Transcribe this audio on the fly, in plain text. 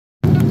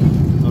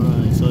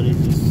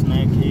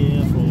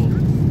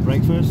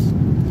breakfast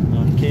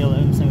on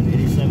KLM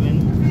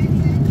 787.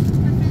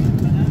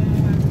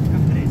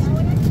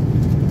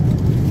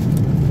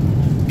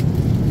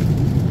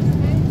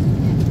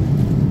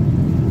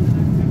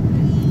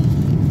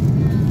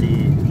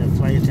 The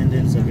flight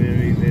attendants are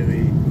very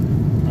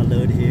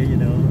alert here. You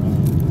know,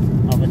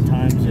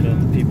 oftentimes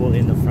people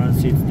in the front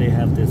seats, they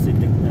have the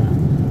sitting,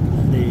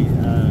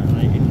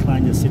 like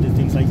incline the seat and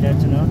things like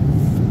that. You know,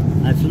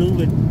 I flew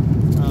with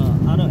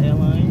other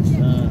airlines.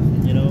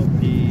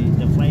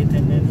 The flight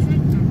attendants,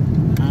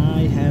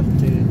 I have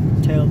to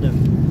tell them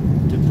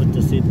to put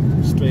the seat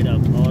straight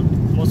up, or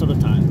most of the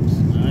times,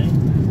 right?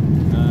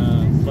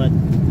 But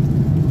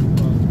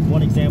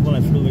one example,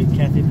 I flew with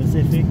Cathay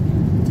Pacific.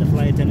 The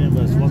flight attendant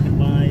was walking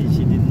by,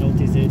 she didn't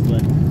notice it,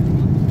 but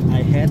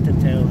I had to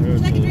tell her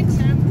to drink,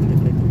 sir?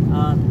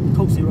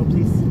 Coke Zero,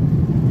 please.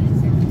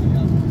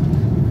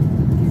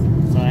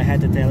 So I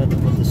had to tell her to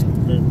put the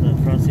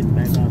front seat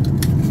back up.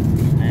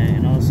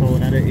 And also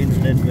another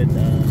incident with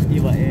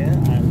Eva Air,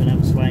 when I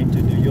was flying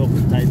to New York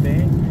with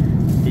Taipei,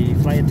 the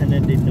flight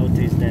attendant didn't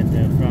notice that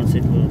the front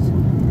seat was,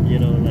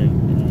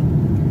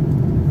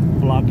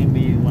 blocking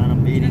me while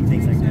I'm eating,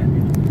 things like that.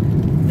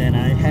 Then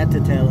I had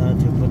to tell her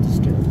to put the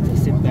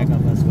seat back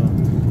up as well,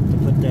 to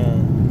put the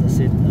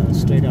seat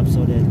straight up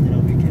so that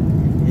we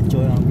can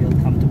enjoy our meal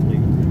comfortably.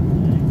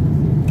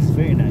 It's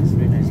very nice,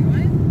 very nice.